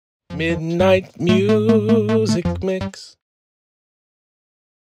Midnight music mix.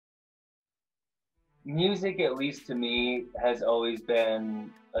 Music, at least to me, has always been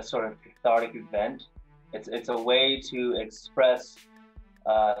a sort of cathartic event. It's a way to express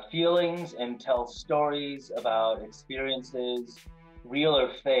feelings and tell stories about experiences, real or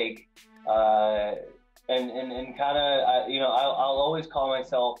fake. Uh, and kind of, I'll always call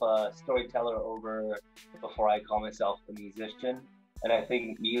myself a storyteller over before I call myself a musician. And I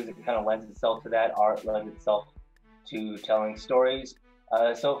think music kind of lends itself to that. Art lends itself to telling stories.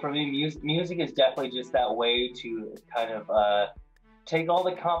 So for me, music is definitely just that way to kind of take all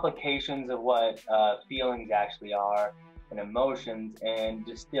the complications of what feelings actually are and emotions and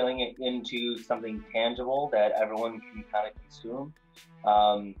distilling it into something tangible that everyone can kind of consume.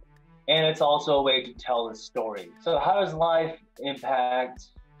 Um, and it's also a way to tell the story. So how does life impact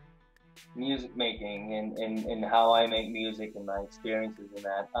music making and how I make music and my experiences in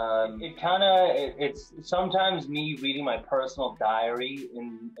that. It's sometimes me reading my personal diary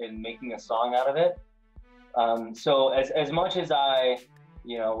and making a song out of it. So as much as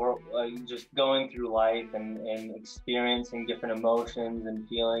we're just going through life and experiencing different emotions and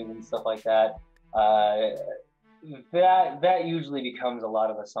feelings and stuff like that. That usually becomes a lot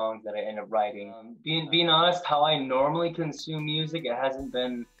of the songs that I end up writing. Being honest, how I normally consume music, it hasn't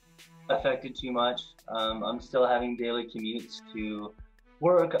been affected too much. I'm still having daily commutes to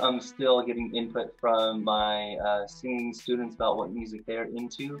work. I'm still getting input from my singing students about what music they're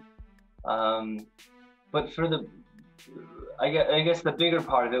into. Um, but I guess the bigger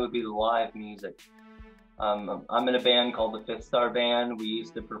part of it would be the live music. I'm in a band called the Fifth Star Band. We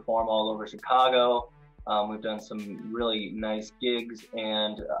used to perform all over Chicago. We've done some really nice gigs,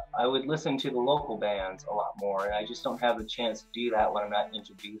 and I would listen to the local bands a lot more. And I just don't have a chance to do that when I'm not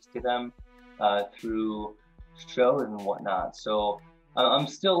introduced to them through shows and whatnot. So I'm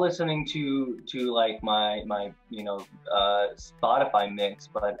still listening to like my Spotify mix,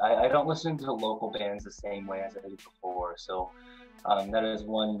 but I don't listen to local bands the same way as I did before. So that is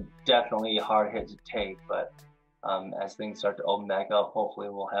one definitely hard hit to take, but as things start to open back up, hopefully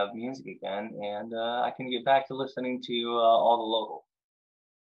we'll have music again, and I can get back to listening to all the local.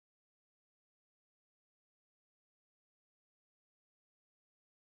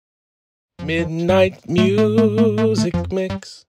 Midnight music mix.